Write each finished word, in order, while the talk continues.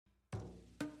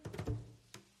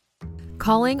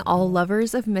Calling all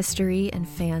lovers of mystery and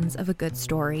fans of a good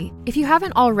story. If you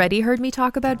haven't already heard me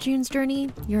talk about June's Journey,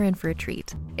 you're in for a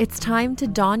treat. It's time to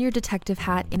don your detective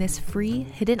hat in this free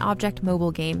hidden object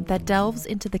mobile game that delves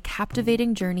into the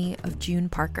captivating journey of June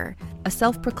Parker, a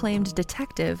self-proclaimed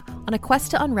detective on a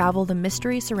quest to unravel the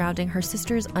mystery surrounding her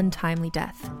sister's untimely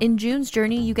death. In June's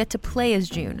Journey, you get to play as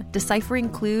June, deciphering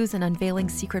clues and unveiling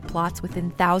secret plots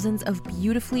within thousands of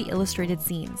beautifully illustrated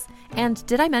scenes. And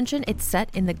did I mention it's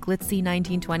set in the glitzy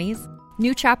 1920s?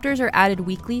 New chapters are added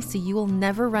weekly, so you will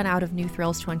never run out of new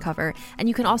thrills to uncover, and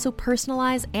you can also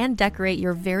personalize and decorate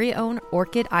your very own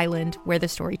Orchid Island where the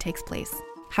story takes place.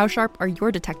 How sharp are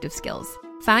your detective skills?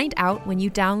 Find out when you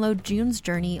download June's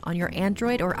Journey on your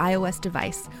Android or iOS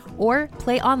device, or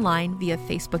play online via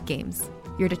Facebook Games.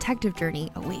 Your detective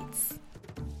journey awaits.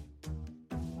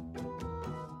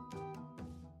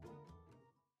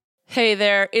 Hey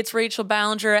there, it's Rachel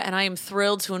Ballinger, and I am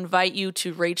thrilled to invite you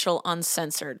to Rachel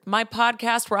Uncensored, my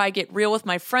podcast where I get real with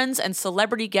my friends and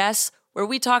celebrity guests, where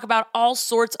we talk about all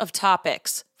sorts of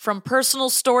topics. From personal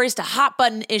stories to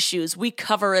hot-button issues, we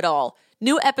cover it all.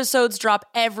 New episodes drop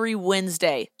every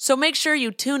Wednesday, so make sure you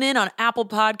tune in on Apple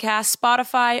Podcasts,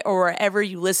 Spotify, or wherever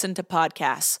you listen to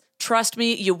podcasts. Trust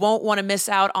me, you won't want to miss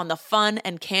out on the fun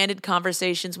and candid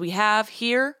conversations we have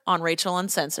here on Rachel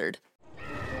Uncensored.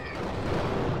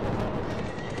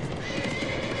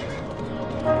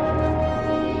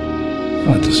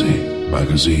 Fantasy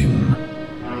Magazine.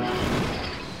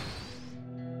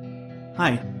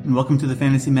 Hi, and welcome to the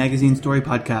Fantasy Magazine Story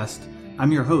Podcast.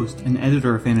 I'm your host and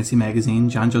editor of Fantasy Magazine,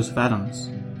 John Joseph Adams.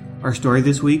 Our story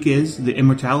this week is The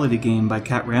Immortality Game by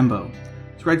Kat Rambo.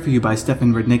 It's read for you by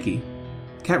Stefan Rudnicki.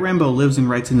 Kat Rambo lives and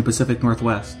writes in the Pacific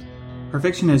Northwest. Her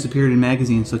fiction has appeared in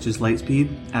magazines such as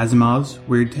Lightspeed, Asimov's,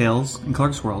 Weird Tales, and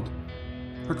Clarkesworld.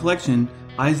 Her collection,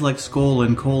 Eyes Like Skull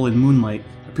and Coal and Moonlight,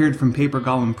 appeared from Paper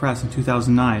Golem Press in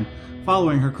 2009,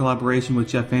 following her collaboration with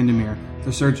Jeff Vandermeer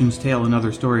for Surgeon's Tale and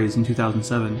Other Stories in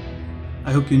 2007.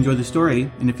 I hope you enjoy the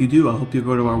story, and if you do, I hope you'll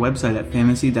go to our website at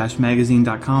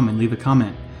fantasy-magazine.com and leave a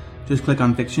comment. Just click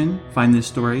on Fiction, find this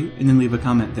story, and then leave a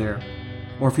comment there.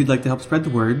 Or if you'd like to help spread the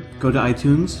word, go to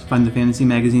iTunes, find the Fantasy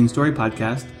Magazine Story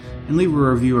Podcast, and leave a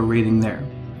review or rating there.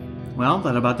 Well,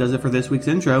 that about does it for this week's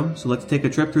intro, so let's take a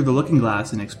trip through the looking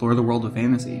glass and explore the world of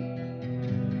fantasy.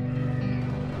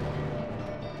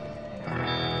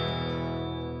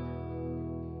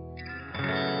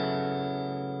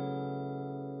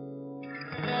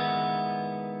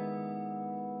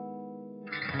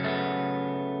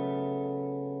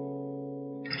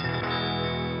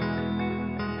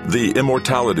 The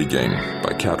Immortality Game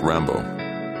by Kat Rambo.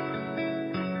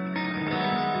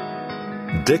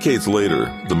 Decades later,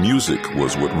 the music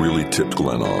was what really tipped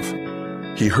Glenn off.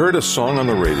 He heard a song on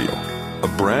the radio,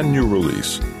 a brand new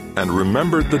release, and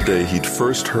remembered the day he'd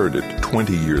first heard it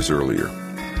 20 years earlier.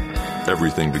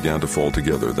 Everything began to fall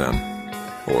together then.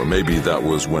 Or maybe that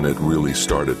was when it really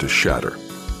started to shatter.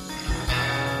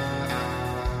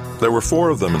 There were 4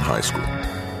 of them in high school.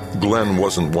 Glenn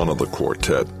wasn't one of the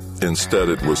quartet. Instead,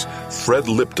 it was Fred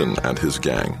Lipton and his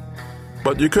gang.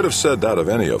 But you could have said that of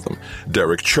any of them.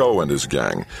 Derek Cho and his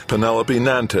gang, Penelope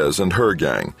Nantes and her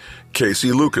gang,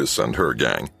 Casey Lucas and her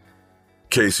gang.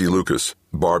 Casey Lucas,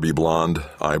 Barbie blonde,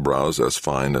 eyebrows as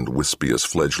fine and wispy as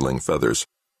fledgling feathers.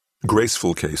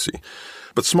 Graceful Casey,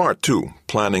 but smart too,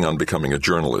 planning on becoming a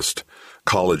journalist.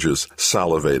 Colleges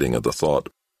salivating at the thought.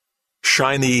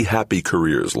 Shiny, happy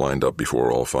careers lined up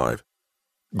before all 5.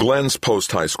 Glenn's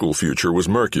post-high school future was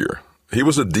murkier. He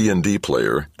was a D&D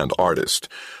player and artist,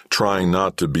 trying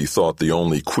not to be thought the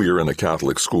only queer in a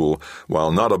Catholic school,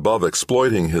 while not above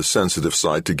exploiting his sensitive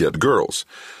side to get girls,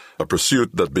 a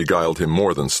pursuit that beguiled him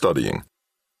more than studying.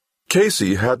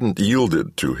 Casey hadn't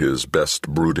yielded to his best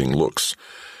brooding looks.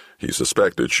 He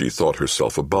suspected she thought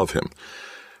herself above him,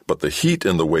 but the heat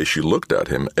in the way she looked at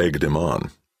him egged him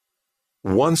on.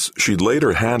 Once she'd laid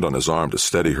her hand on his arm to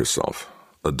steady herself,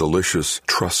 a delicious,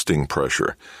 trusting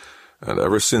pressure, and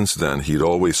ever since then he'd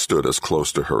always stood as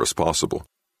close to her as possible.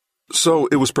 So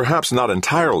it was perhaps not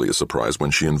entirely a surprise when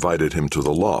she invited him to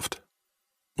the loft.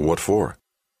 What for?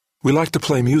 "We like to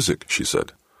play music," she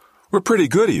said. "We're pretty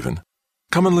good even.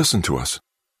 Come and listen to us."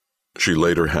 She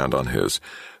laid her hand on his,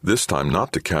 this time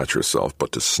not to catch herself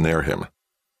but to snare him.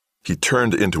 He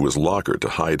turned into his locker to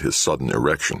hide his sudden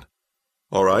erection.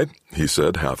 "All right," he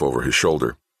said, half over his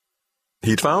shoulder.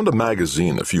 He'd found a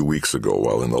magazine a few weeks ago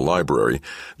while in the library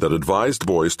that advised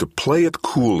boys to play it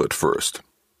cool at first.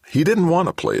 He didn't want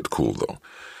to play it cool, though.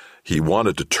 He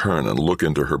wanted to turn and look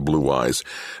into her blue eyes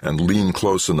and lean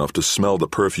close enough to smell the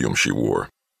perfume she wore,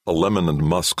 a lemon and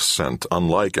musk scent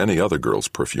unlike any other girl's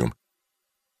perfume.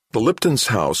 The Liptons'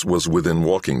 house was within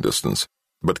walking distance,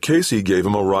 but Casey gave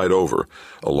him a ride over,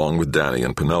 along with Danny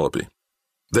and Penelope.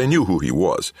 They knew who he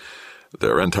was.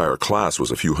 Their entire class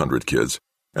was a few hundred kids,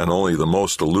 and only the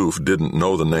most aloof didn't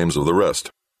know the names of the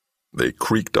rest. They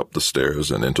creaked up the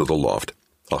stairs and into the loft,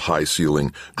 a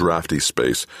high-ceiling, drafty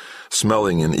space,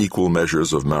 smelling in equal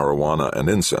measures of marijuana and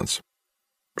incense.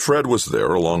 Fred was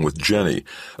there, along with Jenny,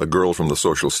 a girl from the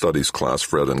social studies class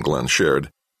Fred and Glenn shared,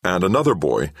 and another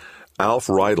boy, Alf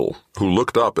Rydell, who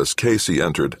looked up as Casey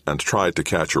entered and tried to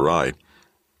catch her eye.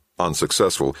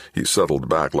 Unsuccessful, he settled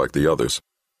back like the others.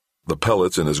 The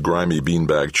pellets in his grimy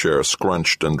beanbag chair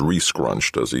scrunched and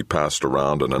re-scrunched as he passed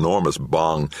around an enormous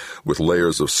bong with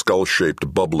layers of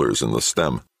skull-shaped bubblers in the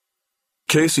stem.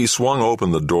 Casey swung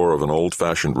open the door of an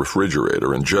old-fashioned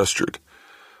refrigerator and gestured.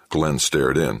 Glenn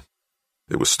stared in.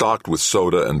 It was stocked with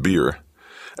soda and beer,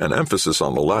 an emphasis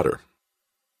on the latter.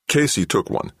 Casey took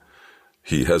one.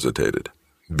 He hesitated.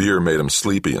 Beer made him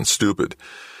sleepy and stupid.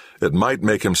 It might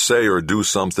make him say or do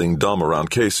something dumb around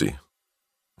Casey.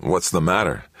 "What's the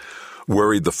matter?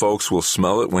 Worried the folks will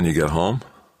smell it when you get home?"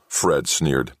 Fred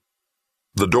sneered.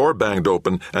 The door banged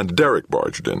open and Derek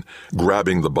barged in,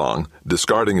 grabbing the bong,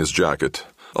 discarding his jacket,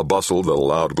 a bustle that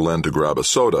allowed Glenn to grab a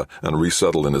soda and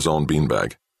resettle in his own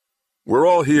beanbag. "We're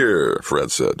all here,"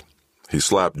 Fred said. He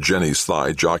slapped Jenny's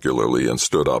thigh jocularly and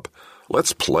stood up.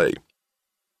 "Let's play."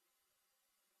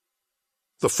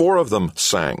 The four of them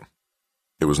sang.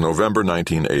 It was November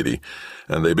 1980,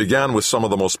 and they began with some of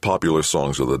the most popular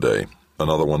songs of the day.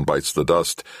 Another One Bites the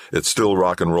Dust, It's Still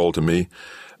Rock and Roll to Me,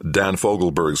 Dan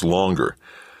Fogelberg's Longer,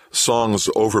 songs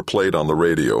overplayed on the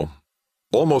radio,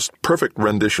 almost perfect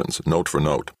renditions, note for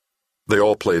note. They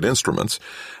all played instruments,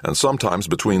 and sometimes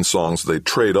between songs they'd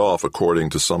trade off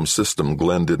according to some system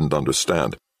Glenn didn't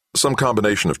understand, some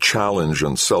combination of challenge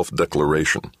and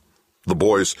self-declaration. The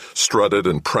boys strutted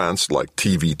and pranced like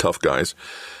TV tough guys.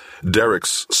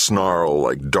 Derek's snarl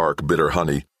like dark, bitter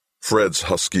honey, Fred's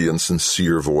husky and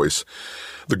sincere voice.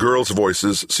 The girls'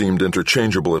 voices seemed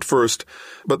interchangeable at first,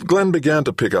 but Glenn began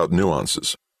to pick out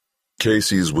nuances.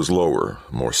 Casey's was lower,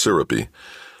 more syrupy.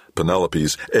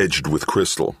 Penelope's edged with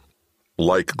crystal.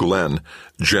 Like Glenn,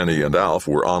 Jenny and Alf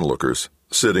were onlookers,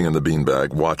 sitting in the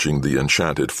beanbag watching the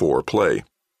Enchanted Four play.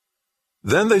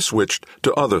 Then they switched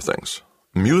to other things,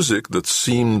 music that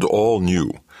seemed all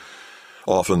new.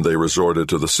 Often they resorted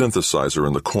to the synthesizer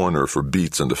in the corner for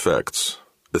beats and effects,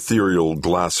 ethereal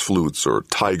glass flutes or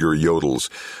tiger yodels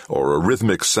or a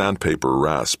rhythmic sandpaper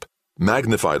rasp,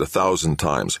 magnified 1,000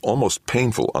 times, almost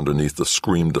painful underneath the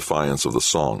screamed defiance of the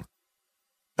song.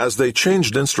 As they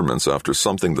changed instruments after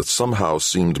something that somehow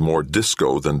seemed more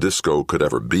disco than disco could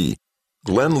ever be,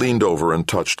 Glenn leaned over and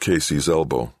touched Casey's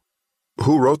elbow.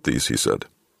 "Who wrote these?" he said.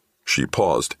 She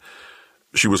paused.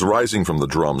 She was rising from the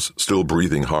drums, still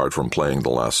breathing hard from playing the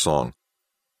last song.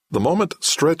 The moment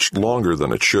stretched longer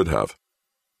than it should have.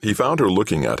 He found her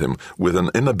looking at him with an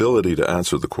inability to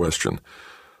answer the question,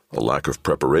 a lack of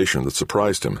preparation that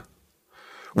surprised him.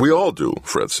 "We all do,"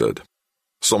 Fred said.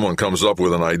 "Someone comes up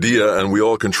with an idea and we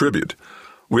all contribute.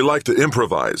 We like to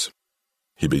improvise."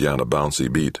 He began a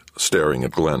bouncy beat, staring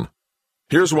at Glenn.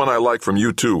 "Here's one I like from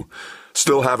you too.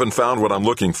 Still haven't found what I'm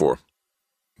looking for."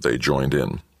 They joined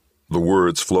in. The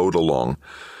words flowed along,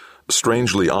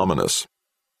 strangely ominous.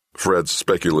 Fred's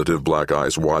speculative black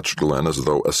eyes watched Glenn as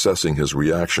though assessing his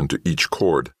reaction to each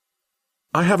chord.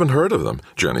 "I haven't heard of them,"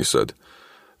 Jenny said.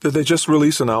 "Did they just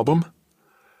release an album?"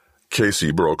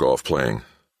 Casey broke off playing.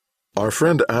 "Our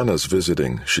friend Anna's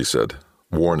visiting," she said,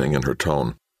 warning in her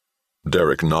tone.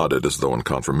 Derek nodded as though in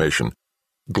confirmation.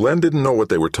 Glenn didn't know what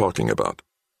they were talking about.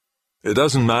 "It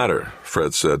doesn't matter,"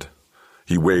 Fred said.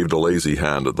 He waved a lazy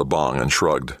hand at the bong and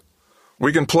shrugged.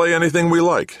 "We can play anything we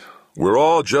like. We're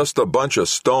all just a bunch of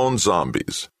stone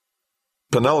zombies."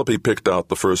 Penelope picked out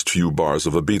the first few bars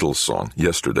of a Beatles song,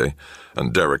 Yesterday,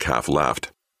 and Derek half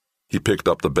laughed. He picked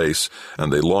up the bass,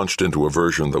 and they launched into a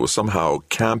version that was somehow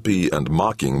campy and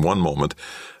mocking one moment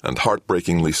and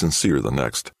heartbreakingly sincere the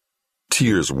next.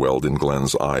 Tears welled in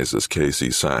Glenn's eyes as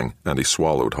Casey sang, and he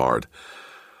swallowed hard.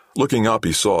 Looking up,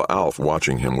 he saw Alf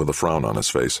watching him with a frown on his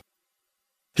face.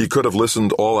 He could have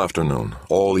listened all afternoon,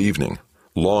 all evening,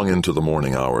 long into the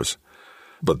morning hours.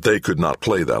 But they could not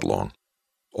play that long.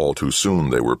 All too soon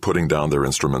they were putting down their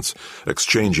instruments,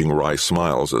 exchanging wry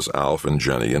smiles as Alf and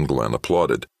Jenny and Glenn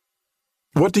applauded.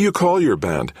 "What do you call your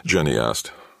band?" Jenny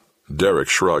asked. Derek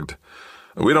shrugged.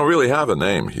 "We don't really have a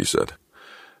name," he said.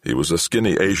 He was a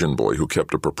skinny Asian boy who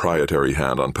kept a proprietary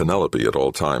hand on Penelope at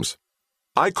all times.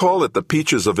 "I call it the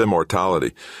Peaches of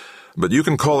Immortality, but you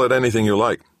can call it anything you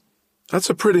like." "That's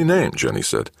a pretty name," Jenny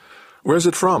said. "Where's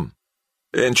it from?"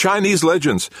 In Chinese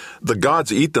legends, the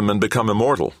gods eat them and become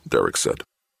immortal, Derek said.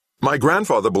 My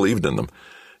grandfather believed in them.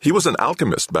 He was an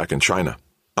alchemist back in China.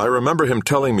 I remember him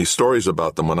telling me stories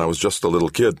about them when I was just a little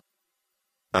kid.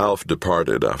 Alf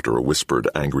departed after a whispered,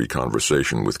 angry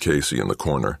conversation with Casey in the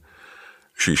corner.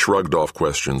 She shrugged off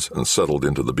questions and settled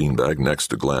into the beanbag next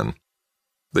to Glenn.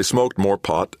 They smoked more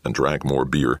pot and drank more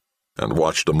beer and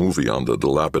watched a movie on the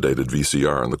dilapidated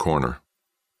VCR in the corner.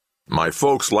 My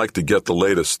folks like to get the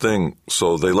latest thing,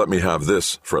 so they let me have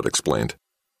this, Fred explained.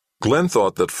 Glenn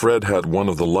thought that Fred had one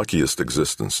of the luckiest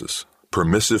existences.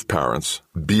 Permissive parents,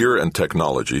 beer and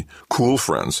technology, cool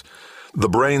friends, the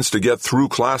brains to get through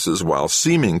classes while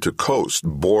seeming to coast,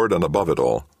 bored and above it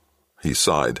all. He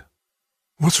sighed.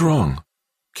 What's wrong?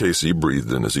 Casey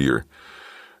breathed in his ear.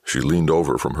 She leaned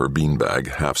over from her beanbag,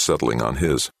 half settling on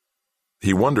his.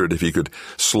 He wondered if he could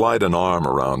slide an arm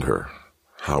around her.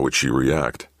 How would she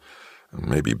react?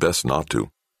 Maybe best not to.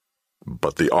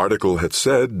 But the article had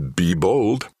said, be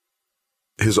bold.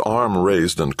 His arm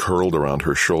raised and curled around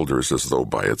her shoulders as though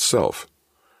by itself.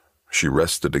 She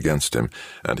rested against him,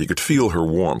 and he could feel her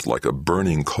warmth like a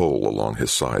burning coal along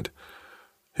his side.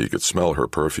 He could smell her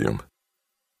perfume.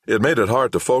 It made it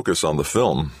hard to focus on the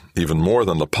film, even more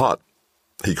than the pot.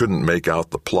 He couldn't make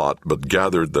out the plot, but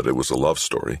gathered that it was a love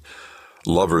story.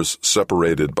 Lovers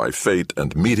separated by fate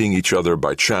and meeting each other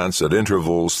by chance at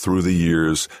intervals through the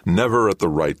years, never at the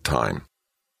right time.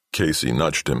 Casey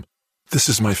nudged him. This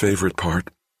is my favorite part.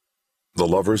 The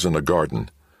lovers in a garden.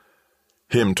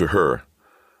 Him to her.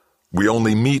 We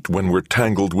only meet when we're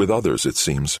tangled with others, it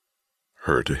seems.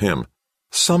 Her to him.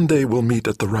 Someday we'll meet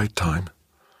at the right time.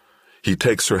 He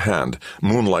takes her hand,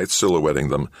 moonlight silhouetting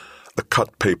them, a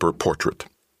cut paper portrait.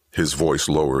 His voice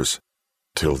lowers.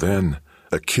 Till then,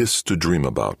 a kiss to dream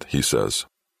about, he says.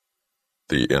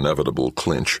 The inevitable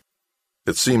clinch.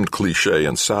 It seemed cliché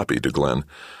and sappy to Glenn,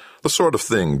 the sort of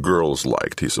thing girls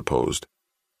liked, he supposed.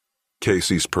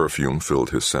 Casey's perfume filled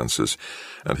his senses,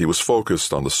 and he was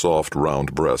focused on the soft,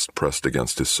 round breast pressed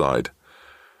against his side.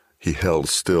 He held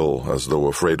still, as though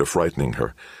afraid of frightening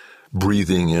her,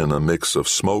 breathing in a mix of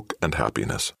smoke and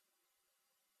happiness.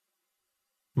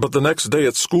 But the next day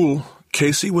at school,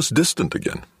 Casey was distant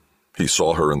again. He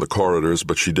saw her in the corridors,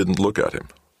 but she didn't look at him.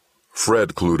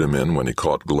 Fred clued him in when he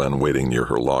caught Glenn waiting near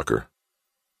her locker.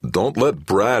 Don't let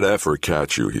Brad Effer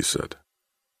catch you, he said.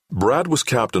 Brad was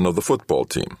captain of the football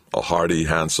team, a hearty,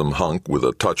 handsome hunk with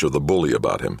a touch of the bully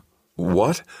about him.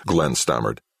 What? Glenn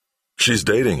stammered. She's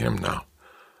dating him now.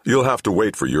 You'll have to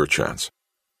wait for your chance.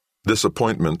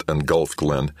 Disappointment engulfed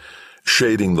Glenn,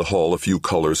 shading the hall a few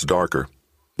colors darker,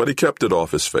 but he kept it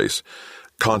off his face,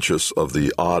 conscious of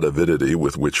the odd avidity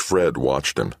with which Fred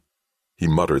watched him. He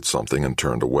muttered something and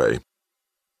turned away.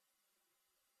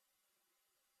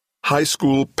 High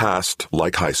school passed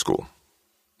like high school.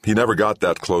 He never got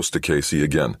that close to Casey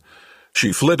again.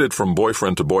 She flitted from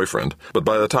boyfriend to boyfriend, but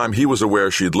by the time he was aware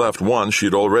she'd left one,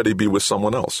 she'd already be with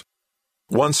someone else.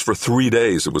 Once for 3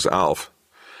 days it was Alf.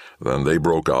 Then they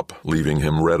broke up, leaving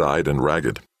him red-eyed and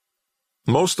ragged.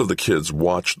 Most of the kids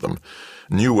watched them,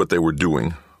 knew what they were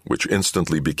doing, which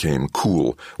instantly became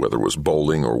cool, whether it was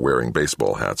bowling or wearing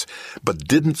baseball hats, but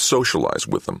didn't socialize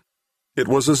with them. It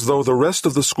was as though the rest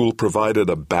of the school provided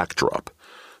a backdrop,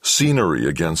 scenery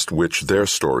against which their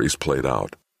stories played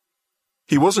out.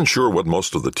 He wasn't sure what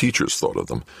most of the teachers thought of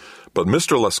them, but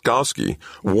Mr. Laskowski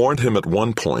warned him at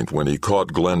one point when he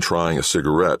caught Glenn trying a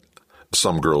cigarette.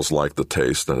 Some girls liked the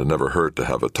taste, and it never hurt to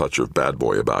have a touch of bad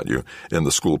boy about you, in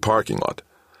the school parking lot.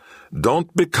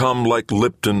 Don't become like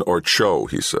Lipton or Cho,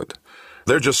 he said.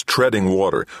 They're just treading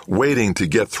water, waiting to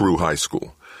get through high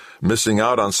school, missing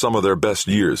out on some of their best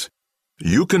years.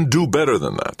 You can do better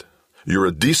than that. You're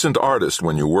a decent artist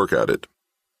when you work at it.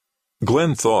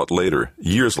 Glenn thought later,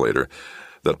 years later,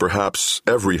 that perhaps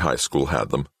every high school had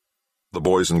them. The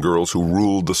boys and girls who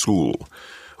ruled the school,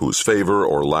 whose favor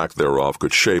or lack thereof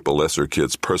could shape a lesser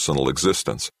kid's personal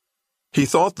existence. He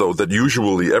thought, though, that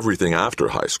usually everything after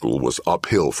high school was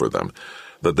uphill for them,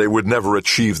 that they would never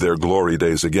achieve their glory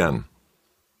days again.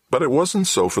 But it wasn't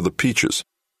so for the Peaches.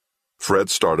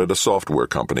 Fred started a software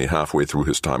company halfway through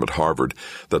his time at Harvard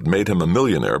that made him a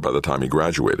millionaire by the time he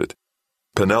graduated.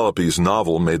 Penelope's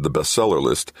novel made the bestseller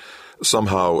list,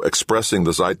 somehow expressing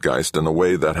the zeitgeist in a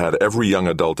way that had every young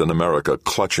adult in America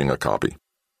clutching a copy.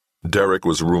 Derek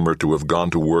was rumored to have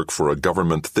gone to work for a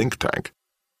government think tank.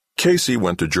 Casey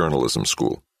went to journalism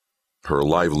school. Her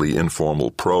lively,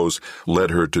 informal prose led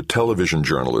her to television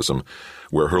journalism,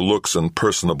 where her looks and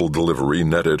personable delivery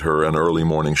netted her an early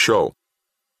morning show.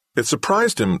 It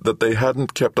surprised him that they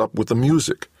hadn't kept up with the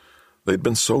music. They'd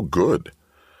been so good.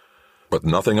 But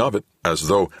nothing of it, as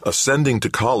though, ascending to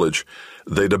college,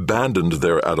 they'd abandoned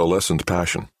their adolescent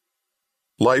passion.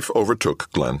 Life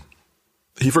overtook Glenn.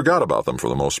 He forgot about them for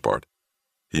the most part.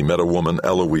 He met a woman,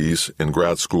 Eloise, in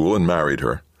grad school and married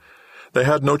her. They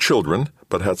had no children,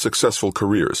 but had successful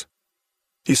careers.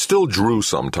 He still drew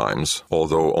sometimes,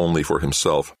 although only for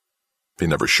himself. He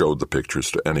never showed the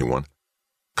pictures to anyone.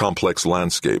 Complex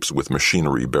landscapes with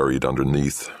machinery buried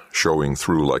underneath, showing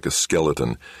through like a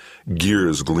skeleton,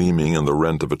 gears gleaming in the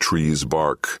rent of a tree's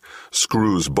bark,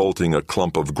 screws bolting a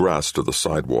clump of grass to the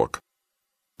sidewalk.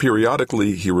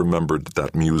 Periodically, he remembered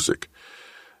that music.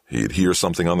 He'd hear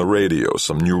something on the radio,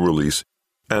 some new release,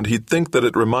 and he'd think that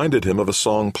it reminded him of a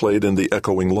song played in the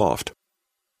echoing loft.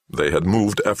 They had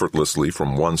moved effortlessly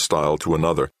from one style to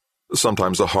another,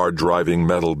 sometimes a hard-driving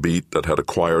metal beat that had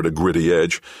acquired a gritty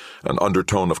edge, an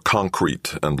undertone of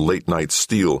concrete and late-night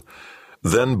steel,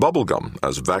 then bubblegum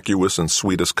as vacuous and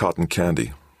sweet as cotton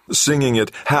candy, singing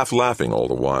it, half laughing all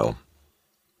the while.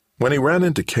 When he ran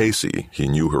into Casey, he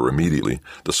knew her immediately,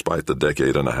 despite the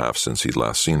decade and a half since he'd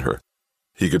last seen her.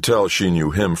 He could tell she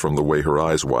knew him from the way her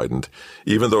eyes widened,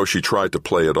 even though she tried to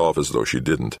play it off as though she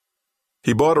didn't.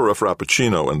 He bought her a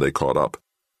frappuccino and they caught up.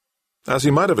 As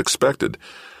he might have expected,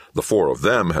 the four of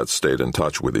them had stayed in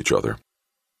touch with each other.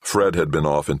 Fred had been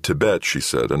off in Tibet, she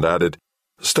said, and added,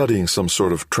 studying some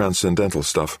sort of transcendental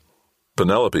stuff.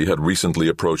 Penelope had recently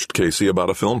approached Casey about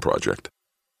a film project.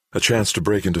 A chance to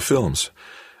break into films.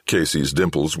 Casey's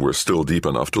dimples were still deep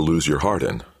enough to lose your heart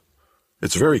in.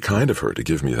 It's very kind of her to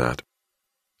give me that.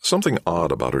 Something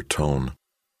odd about her tone.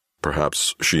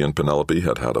 Perhaps she and Penelope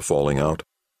had had a falling out.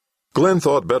 Glenn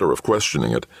thought better of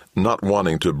questioning it, not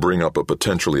wanting to bring up a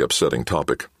potentially upsetting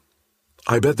topic.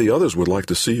 I bet the others would like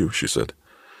to see you, she said.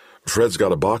 Fred's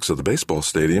got a box at the baseball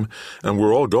stadium, and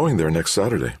we're all going there next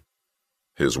Saturday.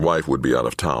 His wife would be out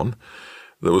of town.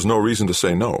 There was no reason to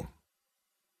say no.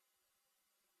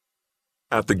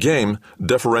 At the game,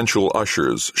 deferential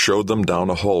ushers showed them down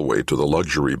a hallway to the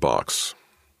luxury box.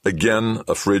 Again,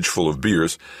 a fridge full of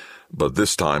beers, but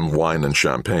this time wine and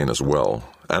champagne as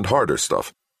well, and harder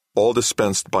stuff, all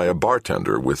dispensed by a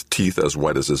bartender with teeth as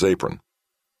white as his apron.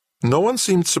 No one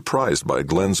seemed surprised by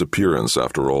Glenn's appearance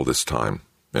after all this time.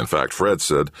 In fact, Fred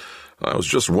said, I was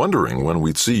just wondering when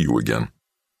we'd see you again.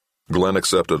 Glenn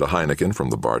accepted a Heineken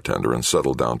from the bartender and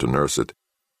settled down to nurse it.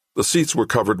 The seats were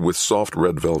covered with soft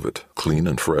red velvet, clean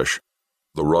and fresh.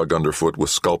 The rug underfoot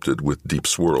was sculpted with deep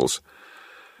swirls.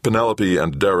 Penelope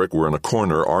and Derek were in a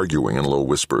corner arguing in low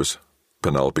whispers.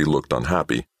 Penelope looked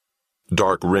unhappy.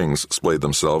 Dark rings splayed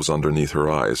themselves underneath her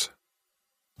eyes.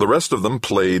 The rest of them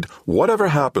played Whatever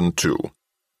Happened To.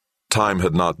 Time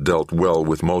had not dealt well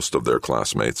with most of their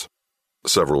classmates.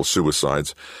 Several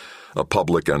suicides, a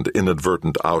public and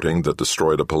inadvertent outing that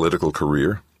destroyed a political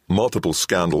career, multiple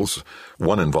scandals,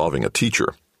 one involving a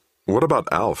teacher. What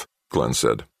about Alf? Glenn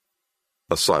said.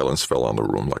 A silence fell on the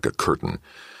room like a curtain.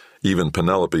 Even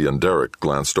Penelope and Derek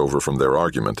glanced over from their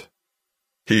argument.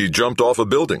 He jumped off a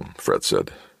building, Fred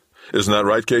said. Isn't that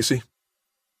right, Casey?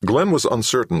 Glenn was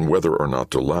uncertain whether or not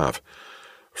to laugh.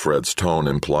 Fred's tone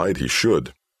implied he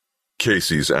should.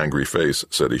 Casey's angry face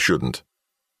said he shouldn't.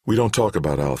 We don't talk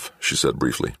about Alf, she said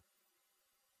briefly.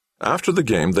 After the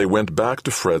game, they went back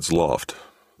to Fred's loft,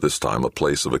 this time a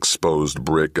place of exposed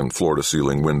brick and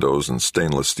floor-to-ceiling windows and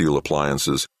stainless steel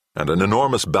appliances, and an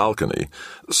enormous balcony,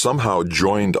 somehow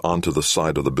joined onto the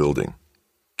side of the building.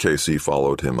 Casey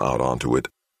followed him out onto it.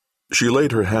 She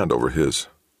laid her hand over his.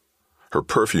 Her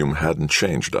perfume hadn't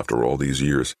changed after all these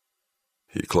years.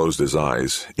 He closed his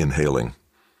eyes, inhaling.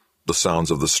 The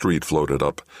sounds of the street floated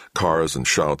up, cars and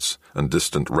shouts and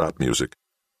distant rap music.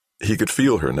 He could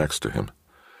feel her next to him.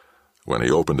 When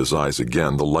he opened his eyes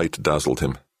again, the light dazzled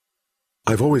him.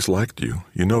 I've always liked you.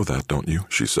 You know that, don't you?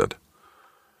 She said.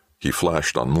 He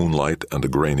flashed on moonlight and a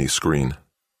grainy screen.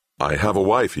 I have a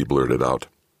wife, he blurted out.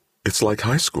 It's like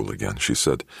high school again, she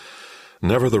said.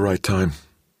 Never the right time.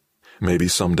 Maybe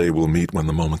someday we'll meet when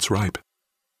the moment's ripe.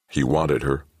 He wanted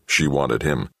her. She wanted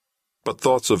him. But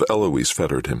thoughts of Eloise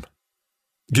fettered him.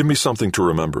 Give me something to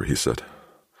remember, he said.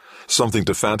 Something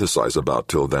to fantasize about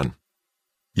till then.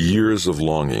 Years of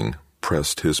longing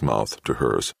pressed his mouth to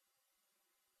hers.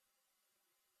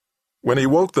 When he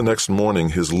woke the next morning,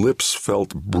 his lips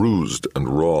felt bruised and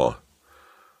raw.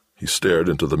 He stared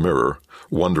into the mirror,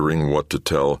 wondering what to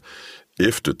tell,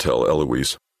 if to tell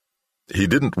Eloise. He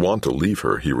didn't want to leave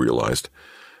her, he realized.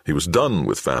 He was done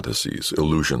with fantasies,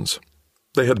 illusions.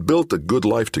 They had built a good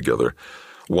life together,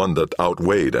 one that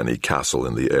outweighed any castle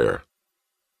in the air.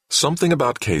 Something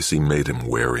about Casey made him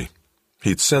wary.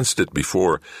 He'd sensed it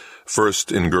before,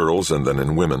 first in girls and then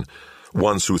in women,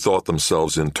 ones who thought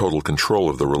themselves in total control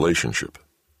of the relationship.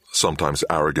 sometimes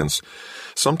arrogance,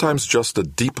 sometimes just a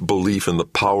deep belief in the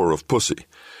power of pussy.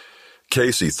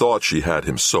 Casey thought she had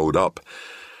him sewed up,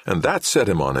 and that set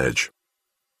him on edge.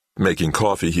 Making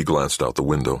coffee, he glanced out the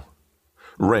window.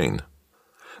 Rain.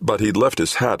 But he'd left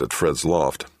his hat at Fred's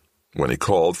loft. When he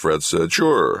called, Fred said,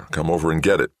 "Sure, come over and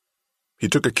get it." He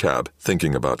took a cab,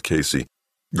 thinking about Casey,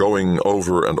 going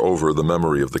over and over the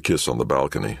memory of the kiss on the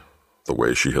balcony, the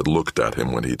way she had looked at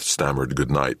him when he'd stammered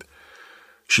goodnight.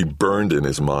 She burned in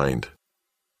his mind.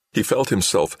 He felt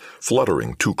himself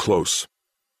fluttering too close.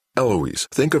 Eloise,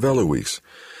 think of Eloise,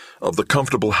 of the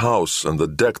comfortable house and the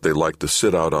deck they liked to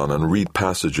sit out on and read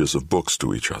passages of books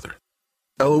to each other.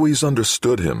 Eloise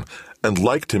understood him and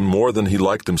liked him more than he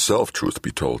liked himself, truth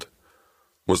be told.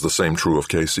 Was the same true of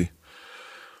Casey?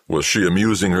 Was she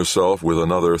amusing herself with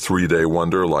another 3-day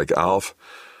wonder like Alf,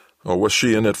 or was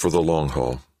she in it for the long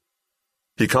haul?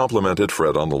 He complimented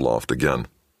Fred on the loft again.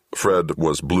 Fred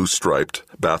was blue-striped,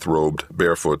 bathrobed,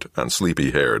 barefoot, and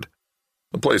sleepy-haired.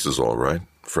 "The place is all right,"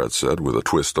 Fred said with a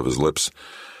twist of his lips.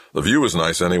 "The view is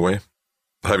nice anyway.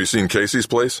 Have you seen Casey's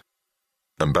place?"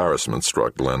 Embarrassment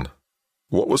struck Glenn.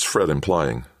 What was Fred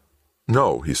implying?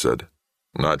 "No," he said.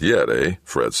 "Not yet, eh?"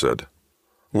 Fred said.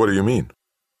 "What do you mean?"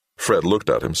 Fred looked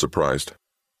at him, surprised.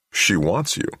 "She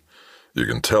wants you. You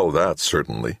can tell that,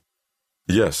 certainly."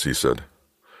 "Yes," he said.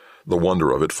 The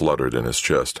wonder of it fluttered in his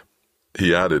chest.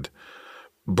 He added,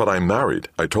 "But I'm married.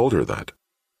 I told her that."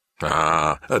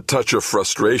 "Ah, a touch of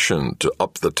frustration to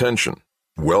up the tension.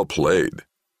 Well played."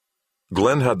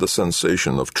 Glenn had the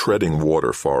sensation of treading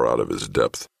water far out of his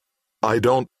depth. "I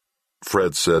don't,"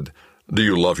 Fred said. "Do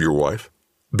you love your wife?"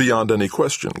 "Beyond any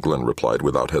question," Glenn replied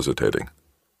without hesitating.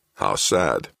 "How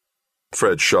sad."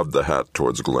 Fred shoved the hat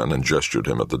towards Glenn and gestured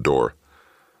him at the door.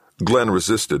 Glenn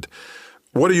resisted.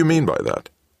 "What do you mean by that?"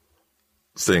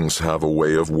 "Things have a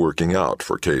way of working out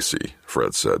for Casey,"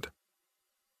 Fred said.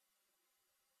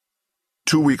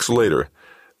 2 weeks later,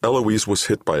 Eloise was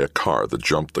hit by a car that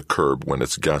jumped the curb when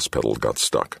its gas pedal got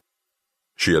stuck.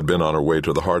 She had been on her way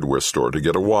to the hardware store to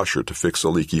get a washer to fix a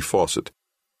leaky faucet.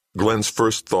 Glenn's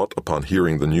first thought upon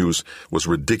hearing the news was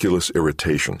ridiculous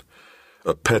irritation,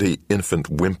 a petty infant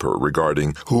whimper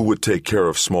regarding who would take care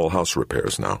of small house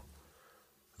repairs now.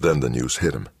 Then the news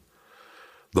hit him.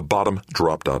 The bottom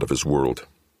dropped out of his world,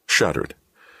 shattered.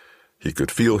 He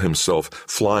could feel himself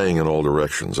flying in all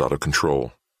directions, out of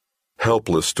control,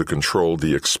 helpless to control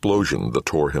the explosion that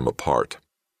tore him apart.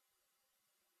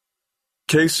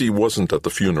 Casey wasn't at the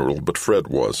funeral, but Fred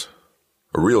was.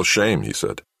 "A real shame," he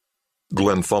said.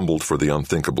 Glenn fumbled for the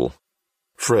unthinkable.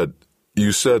 "Fred,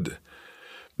 you said...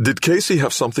 Did Casey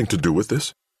have something to do with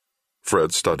this?"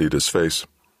 Fred studied his face.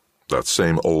 That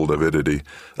same old avidity,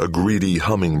 a greedy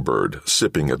hummingbird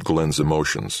sipping at Glenn's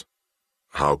emotions.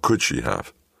 How could she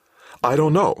have? "I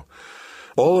don't know.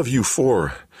 All of you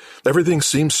four, everything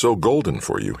seems so golden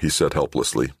for you," he said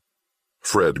helplessly.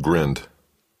 Fred grinned.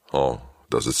 "Oh,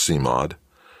 does it seem odd?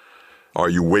 Are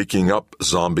you waking up,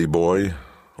 zombie boy?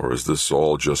 Or is this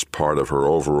all just part of her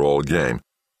overall game?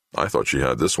 I thought she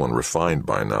had this one refined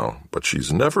by now, but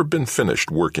she's never been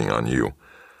finished working on you.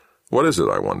 What is it,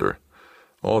 I wonder?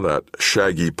 All that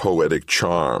shaggy poetic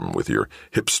charm with your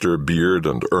hipster beard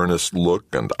and earnest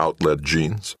look and outlet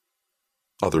jeans?"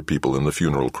 Other people in the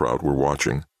funeral crowd were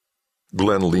watching.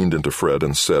 Glenn leaned into Fred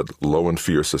and said, low and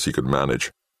fierce as he could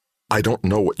manage, "I don't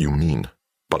know what you mean,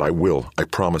 but I will, I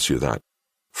promise you that."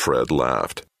 Fred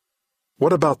laughed.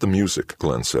 "What about the music?"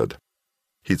 Glenn said.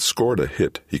 He'd scored a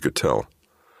hit, he could tell.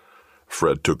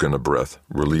 Fred took in a breath,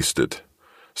 released it,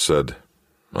 said,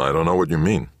 "I don't know what you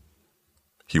mean."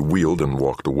 He wheeled and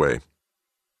walked away.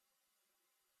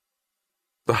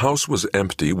 The house was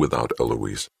empty without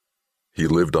Eloise. He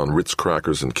lived on Ritz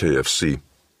crackers and KFC.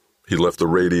 He left the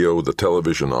radio, the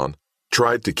television on,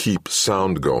 tried to keep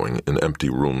sound going in empty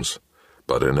rooms,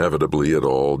 but inevitably it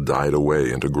all died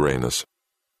away into grayness.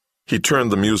 He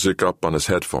turned the music up on his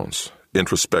headphones,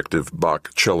 introspective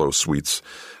Bach cello suites,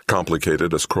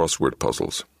 complicated as crossword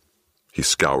puzzles. He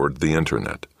scoured the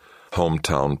internet,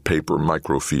 hometown paper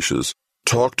microfiches,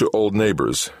 talked to old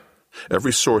neighbors,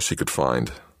 every source he could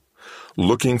find,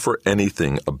 looking for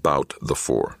anything about the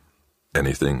four,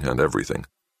 anything and everything.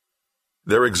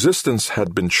 Their existence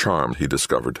had been charmed, he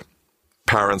discovered.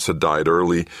 Parents had died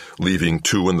early, leaving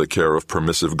two in the care of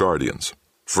permissive guardians.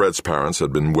 Fred's parents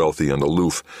had been wealthy and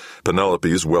aloof,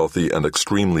 Penelope's wealthy and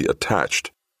extremely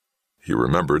attached. He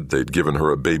remembered they'd given her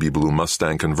a baby blue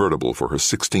Mustang convertible for her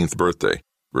 16th birthday,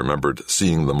 remembered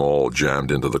seeing them all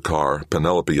jammed into the car,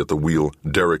 Penelope at the wheel,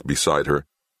 Derek beside her,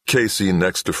 Casey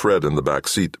next to Fred in the back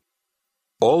seat.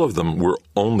 All of them were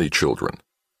only children.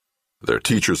 Their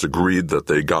teachers agreed that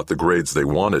they got the grades they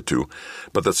wanted to,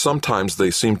 but that sometimes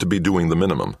they seemed to be doing the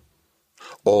minimum.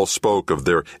 All spoke of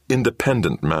their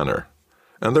independent manner,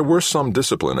 and there were some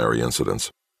disciplinary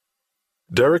incidents.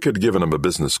 Derek had given him a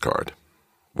business card.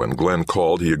 When Glenn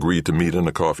called, he agreed to meet in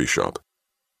a coffee shop.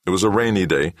 It was a rainy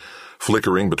day,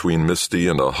 flickering between misty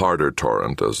and a harder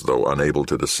torrent as though unable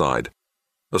to decide.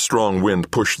 A strong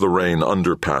wind pushed the rain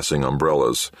under passing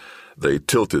umbrellas. They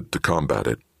tilted to combat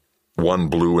it. One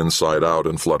blew inside out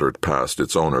and fluttered past,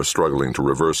 its owner struggling to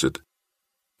reverse it.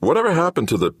 "Whatever happened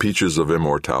to the Peaches of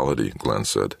Immortality?" Glenn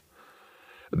said.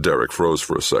 Derek froze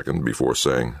for a second before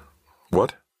saying,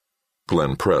 "What?"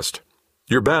 Glenn pressed.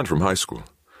 "Your band from high school.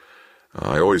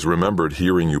 I always remembered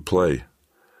hearing you play.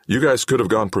 You guys could have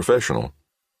gone professional."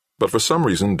 But for some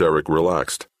reason, Derek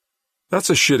relaxed. "That's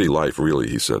a shitty life, really,"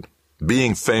 he said.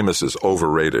 "Being famous is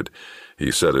overrated."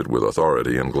 He said it with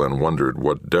authority, and Glenn wondered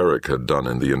what Derek had done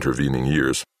in the intervening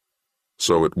years.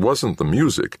 So it wasn't the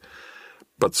music,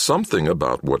 but something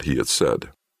about what he had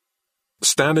said.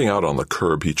 Standing out on the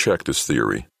curb, he checked his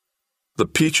theory. "The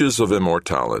Peaches of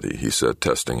Immortality," he said,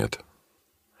 testing it.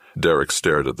 Derek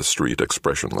stared at the street,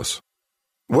 expressionless.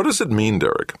 "What does it mean,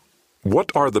 Derek?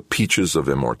 What are the Peaches of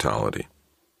Immortality?"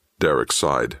 Derek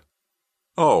sighed.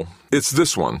 "Oh, it's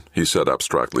this one," he said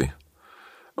abstractly.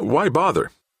 "Why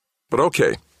bother? But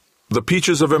okay, the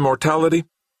Peaches of Immortality?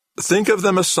 Think of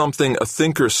them as something a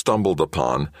thinker stumbled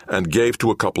upon and gave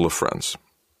to a couple of friends.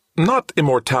 Not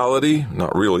immortality,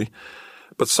 not really,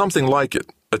 but something like it,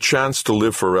 a chance to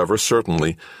live forever,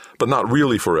 certainly, but not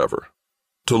really forever.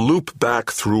 To loop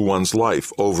back through one's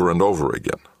life over and over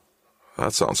again."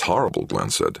 "That sounds horrible," Glenn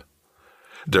said.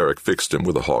 Derek fixed him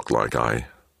with a hawk-like eye.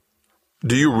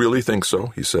 "Do you really think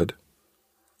so?" he said.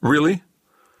 "Really?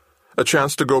 A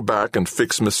chance to go back and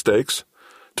fix mistakes?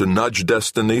 To nudge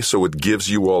destiny so it gives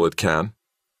you all it can?"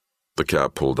 The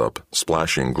cab pulled up,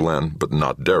 splashing Glenn, but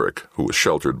not Derek, who was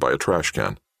sheltered by a trash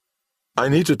can. "I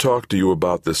need to talk to you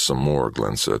about this some more,"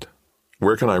 Glenn said.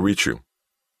 "Where can I reach you?"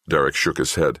 Derek shook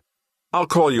his head. "I'll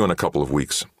call you in a couple of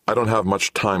weeks. I don't have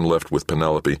much time left with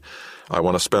Penelope. I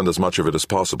want to spend as much of it as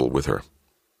possible with her."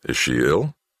 "Is she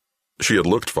ill?" She had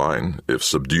looked fine, if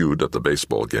subdued, at the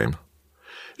baseball game.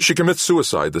 "She commits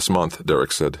suicide this month,"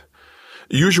 Derek said.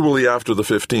 "Usually after the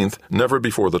 15th, never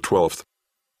before the 12th.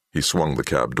 He swung the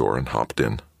cab door and hopped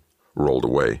in, rolled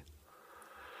away.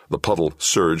 The puddle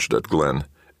surged at Glenn,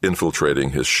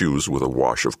 infiltrating his shoes with a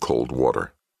wash of cold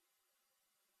water.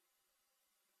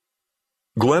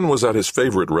 Glenn was at his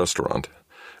favorite restaurant,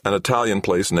 an Italian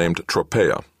place named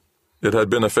Tropea. It had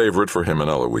been a favorite for him and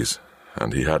Eloise,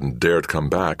 and he hadn't dared come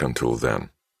back until then.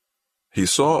 He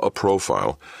saw a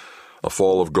profile, a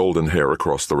fall of golden hair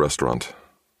across the restaurant.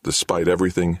 Despite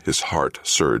everything, his heart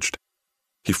surged.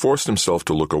 He forced himself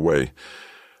to look away.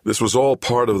 This was all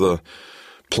part of the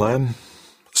plan,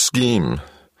 scheme,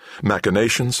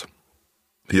 machinations.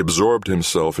 He absorbed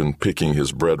himself in picking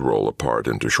his bread roll apart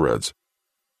into shreds.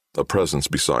 A presence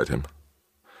beside him.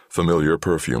 Familiar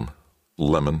perfume,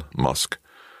 lemon, musk.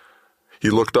 He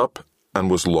looked up and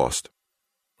was lost.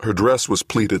 Her dress was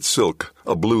pleated silk,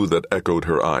 a blue that echoed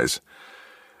her eyes.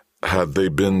 Had they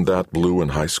been that blue in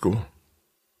high school?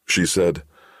 She said,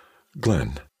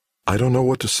 "Glenn, I don't know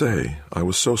what to say. I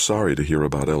was so sorry to hear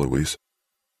about Eloise."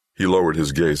 He lowered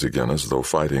his gaze again as though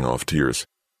fighting off tears.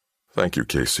 "Thank you,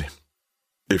 Casey.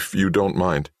 If you don't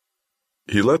mind."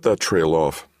 He let that trail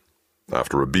off.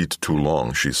 After a beat too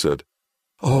long, she said,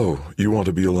 "Oh, you want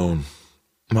to be alone.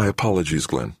 My apologies,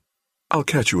 Glenn. I'll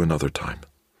catch you another time."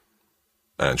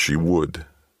 And she would,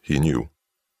 he knew.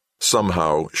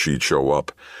 Somehow she'd show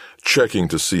up, checking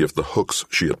to see if the hooks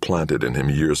she had planted in him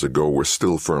years ago were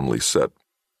still firmly set.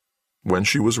 When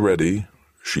she was ready,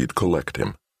 she'd collect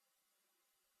him.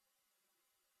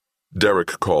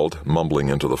 Derek called, mumbling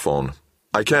into the phone.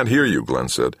 "I can't hear you," Glenn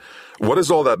said. "What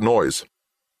is all that noise?"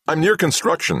 "I'm near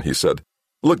construction," he said.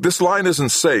 "Look, this line isn't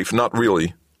safe, not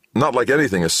really. Not like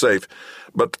anything is safe.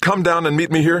 But come down and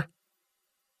meet me here."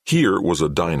 Here was a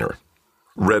diner.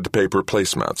 Red paper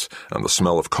placemats and the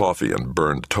smell of coffee and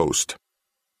burned toast.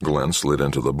 Glenn slid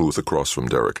into the booth across from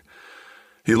Derek.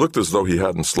 He looked as though he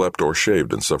hadn't slept or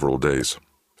shaved in several days.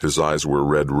 His eyes were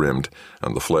red-rimmed,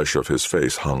 and the flesh of his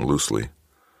face hung loosely.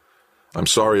 "I'm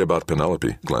sorry about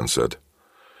Penelope," Glenn said.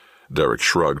 Derek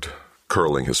shrugged,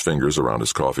 curling his fingers around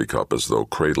his coffee cup as though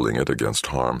cradling it against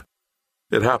harm.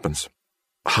 "It happens."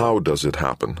 "How does it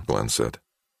happen?" Glenn said.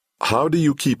 "How do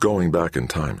you keep going back in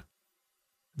time?"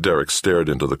 Derek stared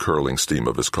into the curling steam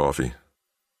of his coffee.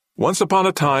 "Once upon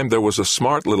a time there was a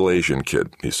smart little Asian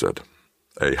kid," he said.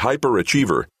 "A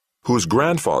hyperachiever whose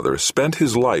grandfather spent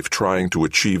his life trying to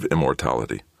achieve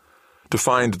immortality. to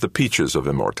find the peaches of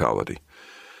immortality.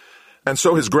 And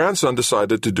so his grandson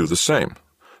decided to do the same,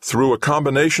 through a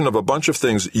combination of a bunch of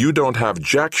things you don't have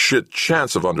jack shit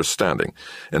chance of understanding,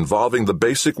 involving the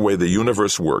basic way the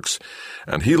universe works,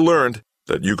 and he learned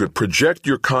that you could project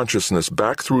your consciousness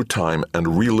back through time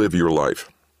and relive your life.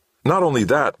 Not only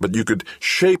that, but you could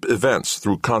shape events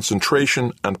through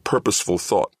concentration and purposeful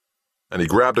thought. And he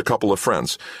grabbed a couple of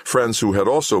friends who had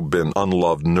also been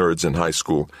unloved nerds in high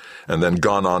school, and then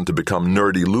gone on to become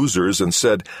nerdy losers, and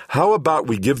said, "How about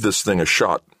we give this thing a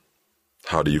shot?"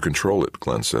 "How do you control it?"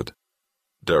 Glenn said.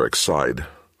 Derek sighed,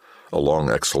 a long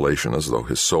exhalation as though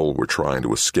his soul were trying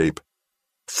to escape.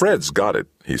 "Fred's got it,"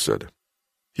 he said.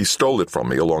 "He stole it from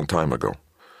me a long time ago.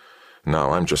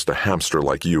 Now I'm just a hamster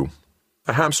like you.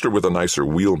 A hamster with a nicer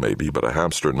wheel maybe, but a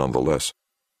hamster nonetheless.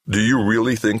 Do you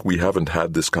really think we haven't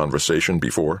had this conversation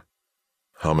before?"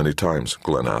 "How many times?"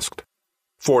 Glenn asked.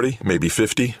 40, maybe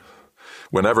 50.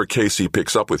 Whenever Casey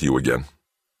picks up with you again."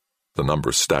 The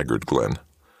number staggered Glenn.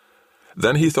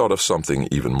 Then he thought of something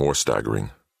even more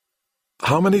staggering.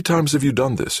 "How many times have you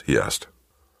done this?" he asked.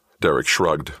 Derek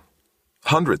shrugged.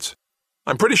 "Hundreds.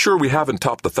 I'm pretty sure we haven't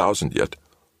topped 1,000 yet.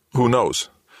 Who knows?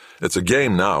 It's a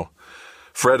game now.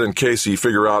 Fred and Casey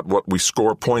figure out what we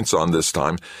score points on this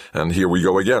time, and here we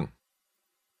go again."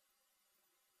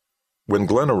 When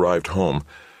Glenn arrived home,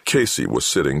 Casey was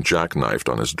sitting jackknifed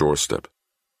on his doorstep.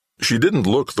 She didn't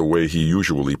look the way he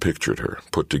usually pictured her,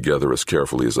 put together as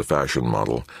carefully as a fashion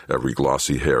model, every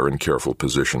glossy hair in careful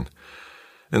position.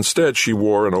 Instead, she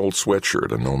wore an old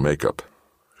sweatshirt and no makeup.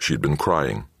 She'd been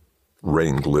crying.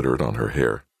 Rain glittered on her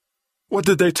hair. "What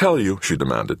did they tell you?" she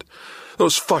demanded.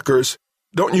 "Those fuckers!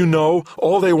 Don't you know?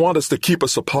 All they want is to keep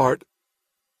us apart."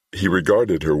 He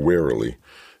regarded her warily,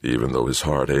 even though his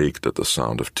heart ached at the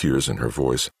sound of tears in her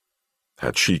voice.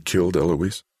 Had she killed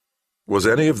Eloise? Was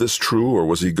any of this true, or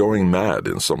was he going mad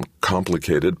in some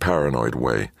complicated, paranoid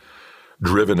way,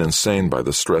 driven insane by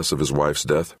the stress of his wife's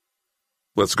death?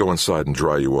 "Let's go inside and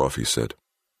dry you off," he said.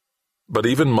 But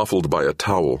even muffled by a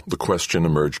towel, the question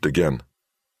emerged again.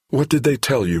 "What did they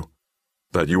tell you?"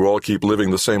 "That you all keep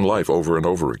living the same life over and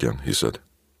over again," he said.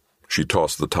 She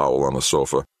tossed the towel on the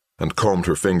sofa and combed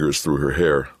her fingers through her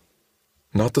hair.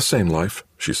 "Not the same life,"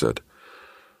 she said.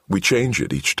 "We change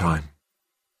it each time."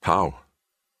 "How?"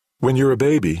 "When you're a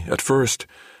baby, at first,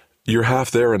 you're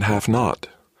half there and half not.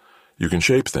 You can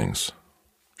shape things."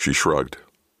 She shrugged.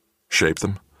 "Shape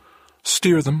them?"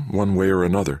 "Steer them one way or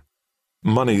another.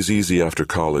 Money's easy after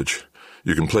college.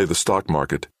 You can play the stock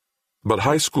market. But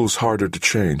high school's harder to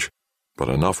change. But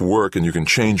enough work and you can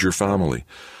change your family,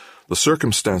 the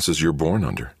circumstances you're born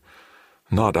under.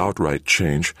 Not outright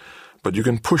change, but you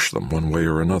can push them one way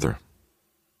or another."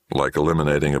 "Like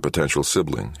eliminating a potential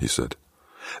sibling," he said.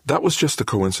 "That was just a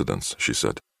coincidence," she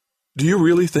said. "Do you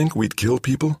really think we'd kill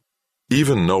people,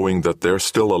 even knowing that they're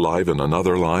still alive in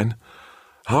another line?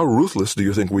 How ruthless do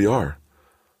you think we are?"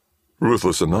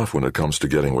 "Ruthless enough when it comes to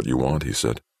getting what you want," he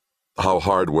said. "How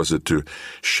hard was it to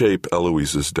shape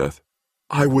Eloise's death?"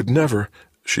 "I would never,"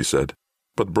 she said,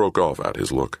 but broke off at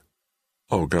his look.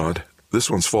 "Oh, God, this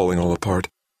one's falling all apart.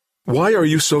 Why are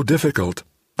you so difficult?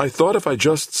 I thought if I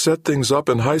just set things up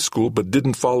in high school but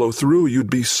didn't follow through, you'd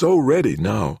be so ready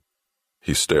now."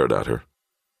 He stared at her.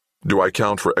 "Do I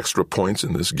count for extra points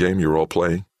in this game you're all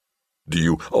playing? Do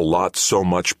you allot so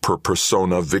much per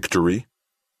persona victory?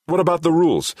 What about the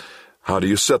rules? How do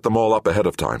you set them all up ahead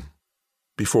of time?"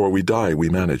 "Before we die, we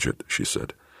manage it," she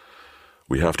said.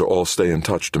 "We have to all stay in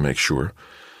touch to make sure.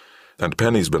 And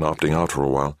Penny's been opting out for a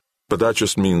while, but that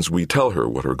just means we tell her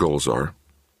what her goals are."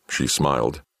 She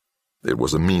smiled. It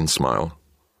was a mean smile.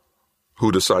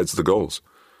 "Who decides the goals?"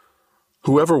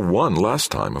 "Whoever won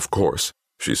last time, of course,"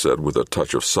 she said with a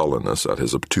touch of sullenness at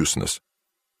his obtuseness.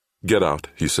 "Get out,"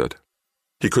 he said.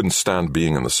 He couldn't stand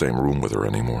being in the same room with her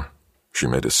anymore. She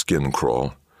made his skin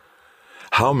crawl.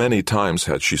 How many times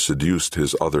had she seduced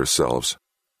his other selves?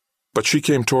 But she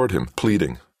came toward him,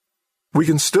 pleading. "We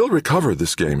can still recover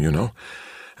this game, you know.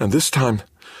 And this time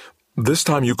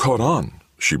you caught on,"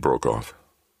 she broke off.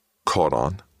 "Caught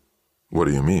on? What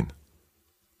do you mean?"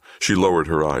 She lowered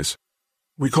her eyes.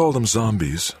 "We call them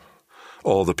zombies.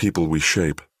 All the people we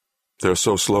shape. They're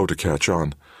so slow to catch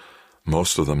on.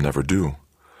 Most of them never do.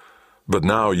 But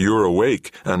now you're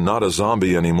awake and not a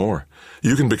zombie anymore.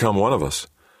 You can become one of us.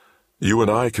 You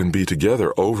and I can be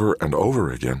together over and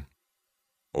over again."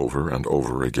 Over and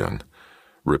over again,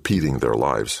 repeating their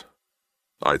lives.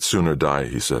 "I'd sooner die,"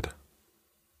 he said.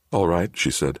 "All right,"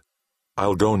 she said.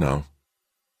 "I'll go now."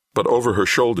 But over her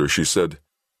shoulder she said,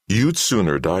 "You'd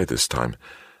sooner die this time,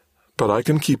 but I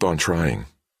can keep on trying."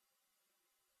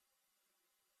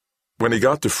 When he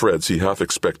got to Fred's, he half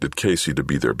expected Casey to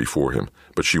be there before him,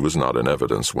 but she was not in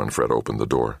evidence when Fred opened the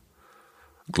door.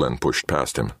 Glenn pushed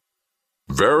past him.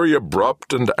 "Very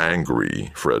abrupt and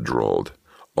angry," Fred drawled.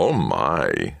 "Oh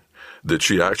my. Did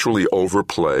she actually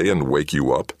overplay and wake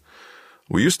you up?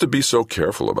 We used to be so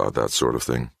careful about that sort of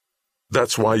thing."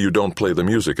 "That's why you don't play the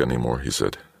music anymore," he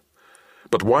said.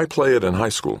 "But why play it in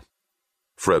high school?"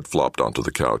 Fred flopped onto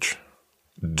the couch.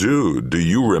 "Dude, do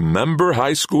you remember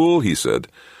high school?" he said.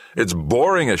 "It's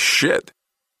boring as shit.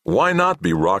 Why not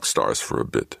be rock stars for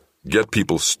a bit? Get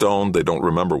people stoned, they don't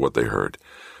remember what they heard,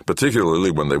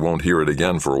 particularly when they won't hear it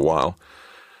again for a while.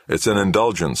 It's an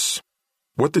indulgence."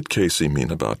 What did Casey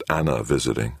mean about Anna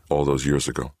visiting all those years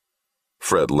ago?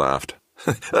 Fred laughed.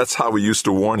 "That's how we used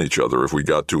to warn each other if we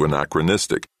got too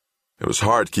anachronistic. It was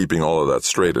hard keeping all of that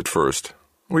straight at first.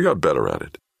 We got better at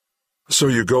it." "So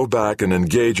you go back and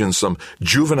engage in some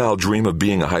juvenile dream of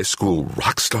being a high school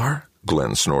rock star?"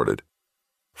 Glenn snorted.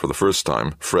 For the first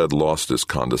time, Fred lost his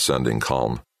condescending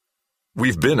calm.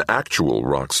 "We've been actual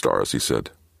rock stars," he said.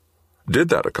 "Did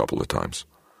that a couple of times.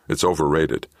 It's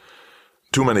overrated.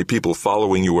 Too many people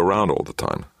following you around all the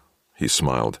time." He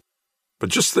smiled. "But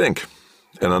just think,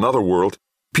 in another world,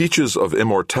 Peaches of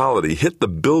Immortality hit the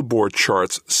Billboard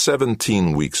charts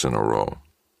 17 weeks in a row."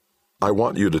 "I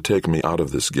want you to take me out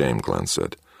of this game," Glenn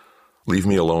said. "Leave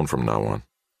me alone from now on."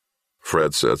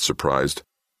 Fred said, surprised,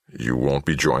 "You won't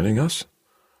be joining us?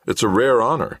 It's a rare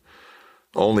honor.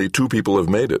 Only 2 people have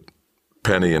made it,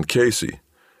 Penny and Casey.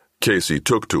 Casey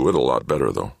took to it a lot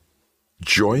better, though."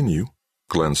 "Join you?"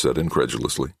 Glenn said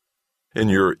incredulously. "In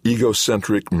your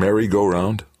egocentric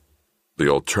merry-go-round?" "The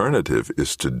alternative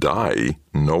is to die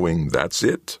knowing that's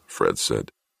it," Fred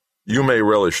said. "You may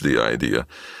relish the idea,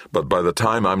 but by the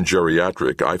time I'm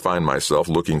geriatric, I find myself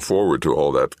looking forward to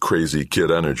all that crazy kid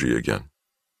energy again.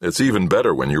 It's even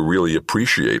better when you really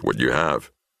appreciate what you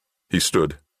have." He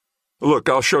stood. "Look,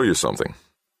 I'll show you something."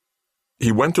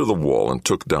 He went to the wall and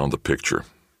took down the picture,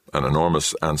 an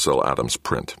enormous Ansel Adams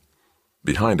print.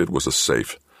 Behind it was a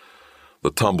safe. The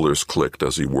tumblers clicked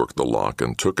as he worked the lock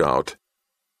and took out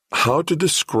How to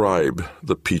Describe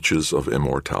the Peaches of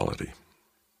Immortality.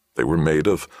 They were made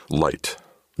of light,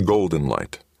 golden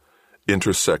light,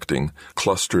 intersecting,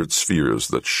 clustered spheres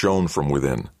that shone from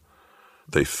within.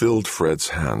 They filled Fred's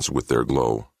hands with their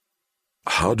glow.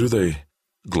 "How do they—"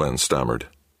 Glenn stammered.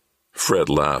 Fred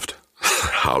laughed.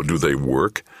 "How do they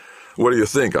work? What do you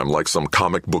think, I'm like some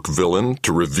comic book villain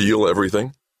to reveal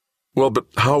everything?" "Well, but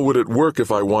how would it work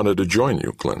if I wanted to join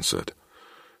you?" Glenn said.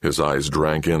 His eyes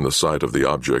drank in the sight of the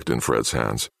object in Fred's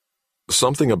hands.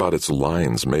 Something about its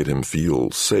lines made him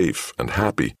feel safe and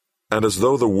happy, and as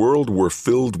though the world were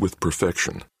filled with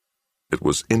perfection. It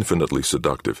was infinitely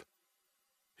seductive.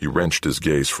 He wrenched his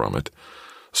gaze from it,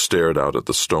 stared out at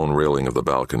the stone railing of the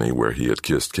balcony where he had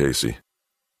kissed Casey.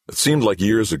 It seemed like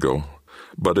years ago,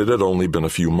 but it had only been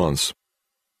a few months.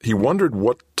 He wondered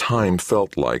what time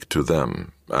felt like to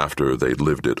them after they'd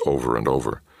lived it over and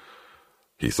over.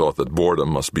 He thought that boredom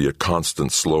must be a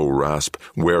constant slow rasp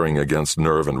wearing against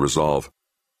nerve and resolve,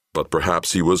 but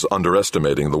perhaps he was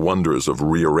underestimating the wonders of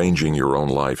rearranging your own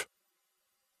life.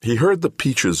 He heard the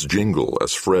peaches jingle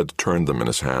as Fred turned them in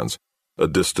his hands, a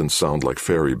distant sound like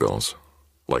fairy bells,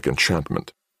 like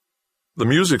enchantment. "The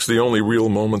music's the only real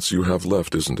moments you have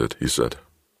left, isn't it?" he said.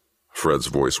 Fred's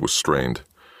voice was strained.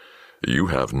 "You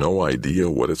have no idea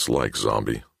what it's like,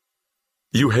 zombie."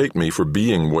 "You hate me for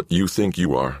being what you think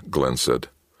you are," Glenn said.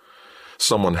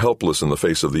 "Someone helpless in the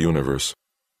face of the universe.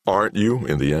 Aren't you,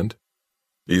 in the end?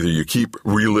 Either you keep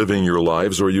reliving your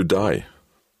lives or you die.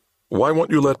 Why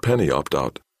won't you let Penny opt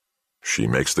out? She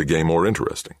makes the game more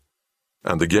interesting.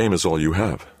 And the game is all you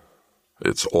have.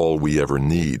 It's all we ever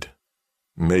need."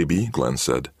 "Maybe," Glenn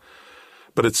said,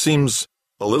 "but it seems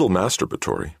a little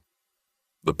masturbatory."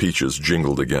 The peaches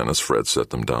jingled again as Fred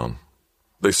set them down.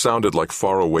 They sounded like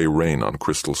faraway rain on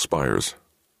crystal spires.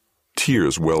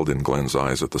 Tears welled in Glenn's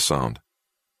eyes at the sound.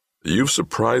 "You've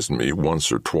surprised me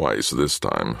once or twice this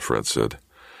time," Fred said.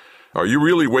 "Are you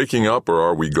really waking up, or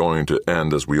are we going to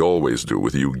end as we always do,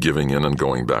 with you giving in and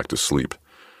going back to sleep?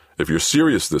 If you're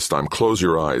serious this time, close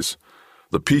your eyes.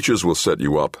 The peaches will set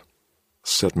you up."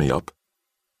 "Set me up?"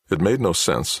 It made no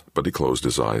sense, but he closed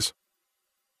his eyes.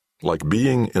 Like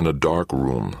being in a dark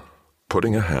room,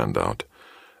 putting a hand out,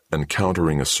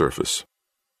 encountering a surface,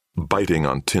 biting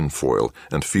on tinfoil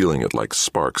and feeling it like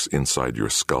sparks inside your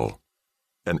skull.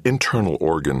 An internal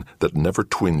organ that never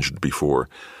twinged before,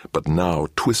 but now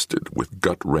twisted with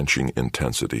gut-wrenching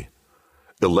intensity.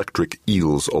 Electric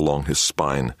eels along his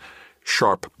spine,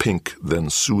 sharp pink, then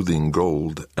soothing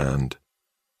gold, and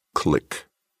click.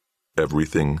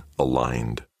 Everything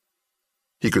aligned.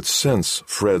 He could sense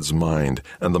Fred's mind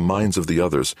and the minds of the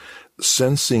others,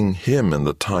 sensing him in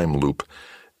the time loop,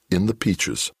 in the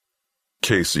peaches.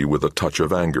 Casey with a touch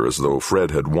of anger as though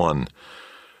Fred had won.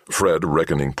 Fred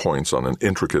reckoning points on an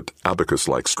intricate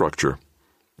abacus-like structure.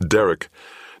 Derek,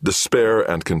 despair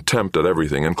and contempt at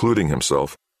everything, including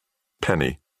himself.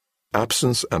 Penny,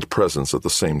 absence and presence at the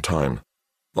same time.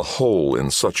 A whole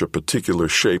in such a particular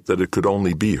shape that it could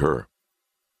only be her.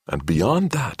 And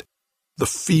beyond that, the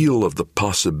feel of the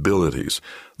possibilities,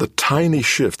 the tiny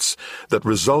shifts that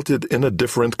resulted in a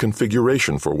different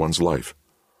configuration for one's life.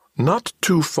 Not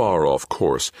too far off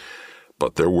course,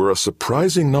 but there were a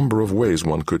surprising number of ways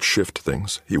one could shift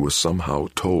things, he was somehow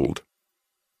told.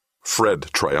 Fred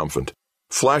triumphant,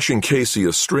 flashing Casey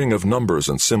a string of numbers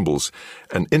and symbols,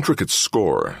 an intricate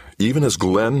score, even as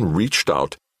Glenn reached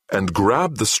out and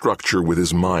grabbed the structure with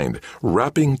his mind,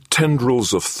 wrapping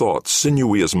tendrils of thought,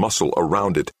 sinewy as muscle,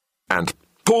 around it, and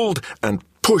pulled and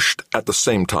pushed at the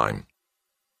same time.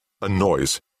 A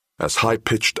noise, as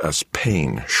high-pitched as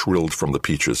pain, shrilled from the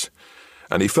peaches,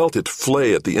 and he felt it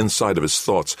flay at the inside of his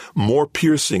thoughts, more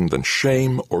piercing than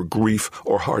shame or grief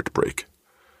or heartbreak.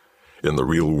 In the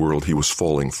real world he was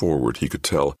falling forward, he could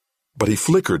tell, but he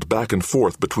flickered back and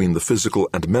forth between the physical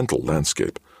and mental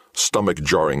landscape,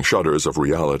 stomach-jarring shudders of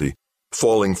reality,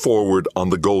 falling forward on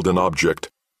the golden object,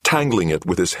 tangling it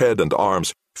with his head and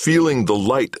arms, feeling the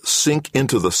light sink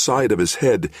into the side of his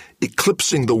head,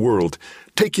 eclipsing the world,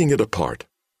 taking it apart.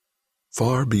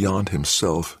 Far beyond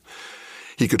himself,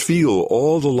 he could feel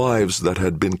all the lives that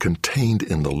had been contained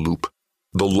in the loop,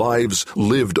 the lives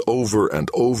lived over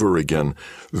and over again,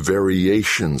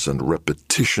 variations and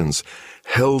repetitions,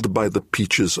 held by the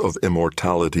peaches of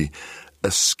immortality,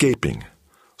 escaping,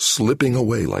 slipping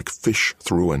away like fish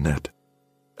through a net.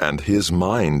 And his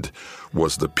mind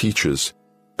was the peaches,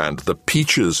 and the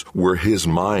peaches were his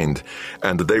mind,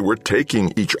 and they were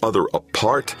taking each other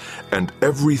apart, and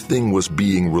everything was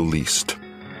being released.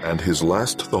 And his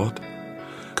last thought,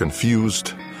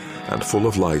 confused and full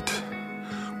of light,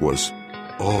 was,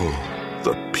 "Oh,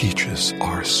 the peaches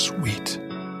are sweet."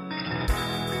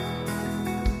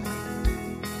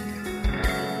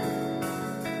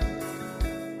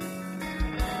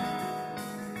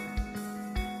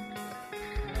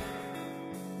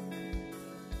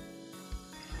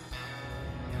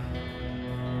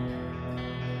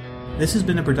 This has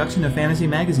been a production of Fantasy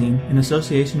Magazine in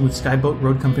association with Skyboat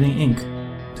Road Company, Inc.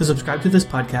 To subscribe to this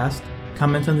podcast,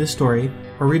 comment on this story,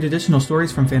 or read additional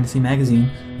stories from Fantasy Magazine,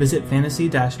 visit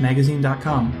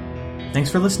fantasy-magazine.com.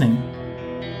 Thanks for listening.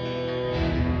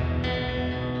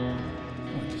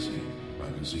 Fantasy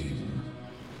Magazine.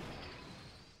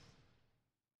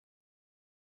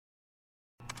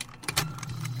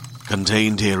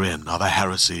 Contained herein are the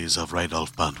heresies of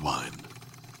Radolf Burntwine,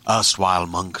 erstwhile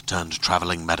monk turned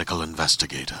traveling medical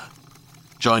investigator.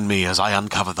 Join me as I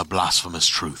uncover the blasphemous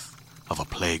truth of a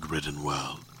plague-ridden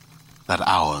world, that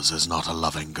ours is not a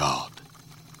loving God,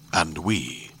 and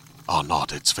we are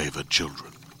not its favored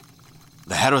children.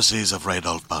 The heresies of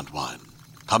Radolf Burntwine,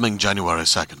 coming January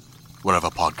 2nd, wherever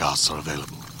podcasts are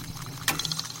available.